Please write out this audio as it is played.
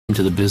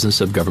To the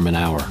Business of Government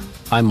Hour.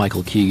 I'm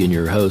Michael Keegan,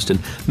 your host and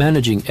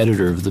managing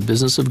editor of the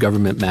Business of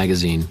Government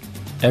magazine.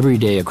 Every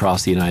day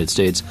across the United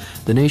States,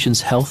 the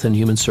nation's health and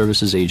human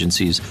services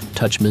agencies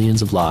touch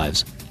millions of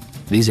lives.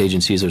 These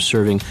agencies are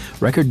serving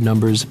record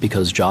numbers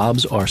because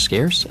jobs are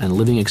scarce and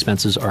living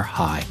expenses are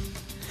high.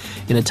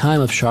 In a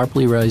time of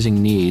sharply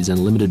rising needs and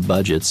limited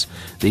budgets,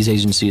 these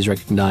agencies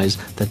recognize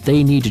that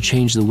they need to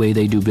change the way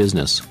they do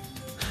business.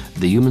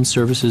 The human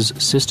services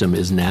system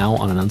is now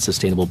on an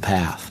unsustainable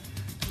path.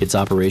 Its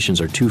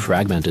operations are too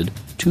fragmented,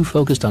 too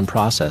focused on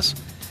process,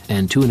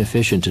 and too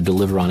inefficient to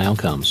deliver on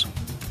outcomes.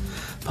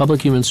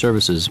 Public human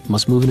services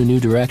must move in a new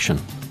direction,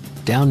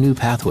 down new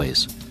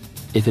pathways,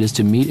 if it is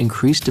to meet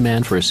increased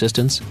demand for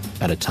assistance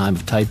at a time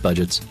of tight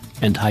budgets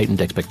and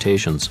heightened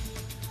expectations.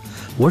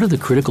 What are the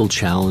critical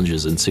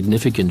challenges and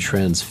significant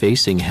trends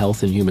facing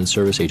health and human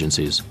service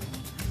agencies?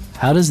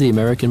 How does the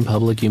American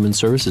Public Human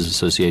Services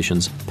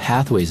Association's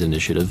Pathways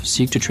Initiative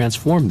seek to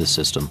transform this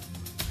system?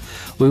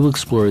 We will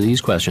explore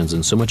these questions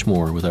and so much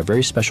more with our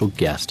very special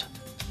guest,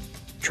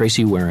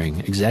 Tracy Wareing,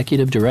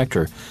 Executive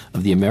Director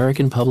of the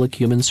American Public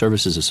Human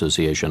Services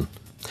Association.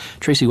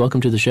 Tracy,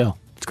 welcome to the show.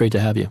 It's great to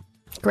have you.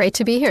 Great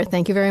to be here.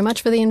 Thank you very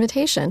much for the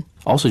invitation.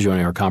 Also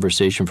joining our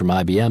conversation from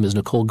IBM is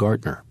Nicole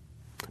Gartner.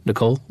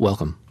 Nicole,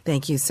 welcome.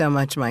 Thank you so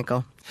much,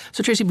 Michael.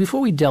 So, Tracy,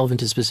 before we delve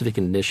into specific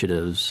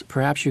initiatives,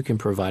 perhaps you can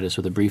provide us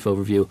with a brief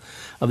overview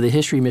of the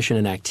history, mission,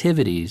 and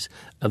activities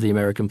of the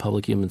American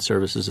Public Human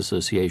Services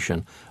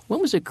Association. When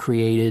was it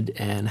created,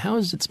 and how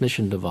has its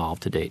mission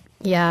evolved to date?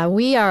 Yeah,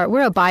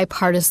 we're a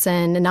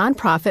bipartisan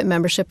nonprofit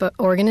membership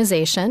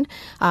organization.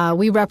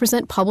 We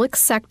represent public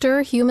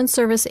sector human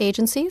service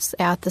agencies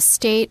at the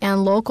state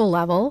and local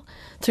level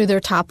through their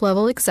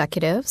top-level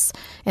executives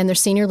and their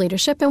senior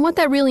leadership. And what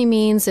that really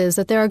means is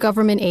that there are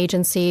government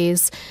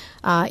agencies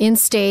in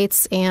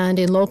states and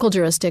in local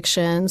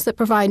jurisdictions that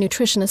provide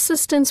nutrition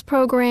assistance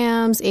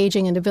programs,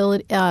 aging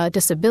and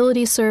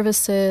disability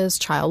services,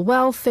 child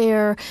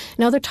welfare,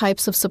 and other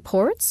types of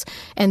supports.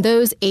 And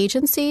those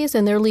agencies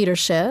and their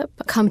leadership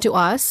come to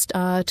us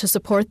to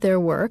support their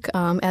work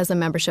as a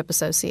membership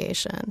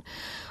association.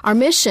 Our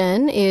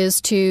mission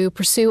is to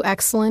pursue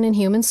excellence in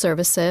human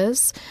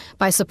services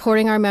by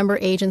supporting our member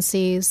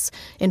agencies,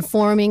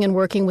 informing and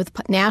working with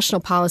national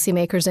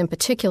policymakers in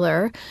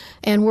particular,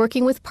 and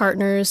working with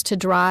partners to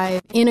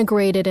drive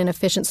integrated and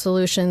efficient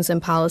solutions in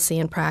policy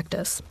and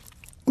practice.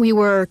 We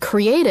were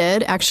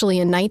created actually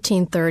in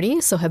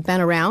 1930, so have been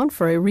around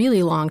for a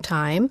really long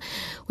time.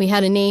 We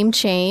had a name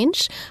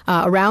change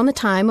around the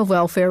time of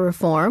welfare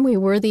reform. We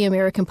were the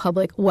American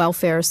Public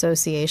Welfare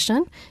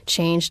Association,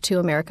 changed to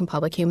American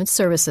Public Human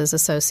Services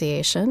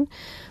Association.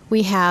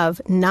 We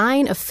have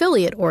 9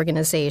 affiliate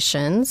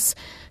organizations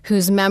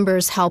whose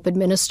members help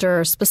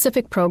administer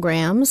specific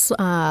programs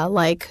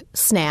like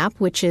SNAP,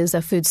 which is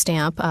a food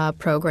stamp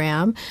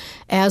program,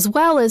 as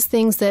well as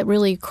things that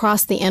really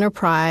cross the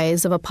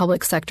enterprise of a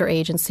public sector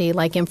agency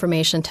like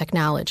information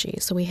technology.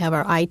 So we have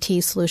our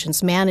IT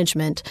solutions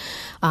management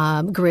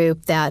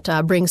group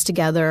that brings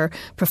together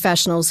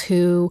professionals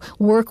who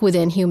work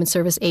within human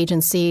service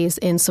agencies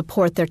and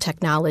support their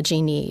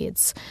technology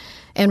needs.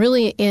 And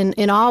really,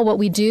 in all, what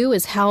we do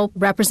is help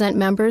represent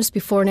members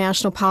before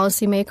national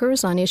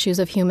policymakers on issues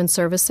of human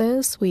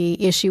services. We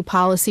issue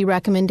policy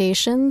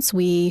recommendations.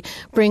 We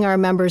bring our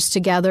members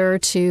together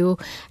to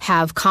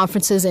have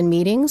conferences and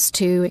meetings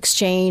to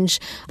exchange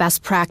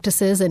best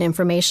practices and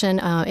information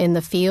in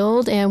the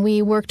field. And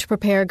we work to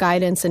prepare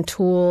guidance and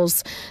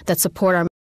tools that support our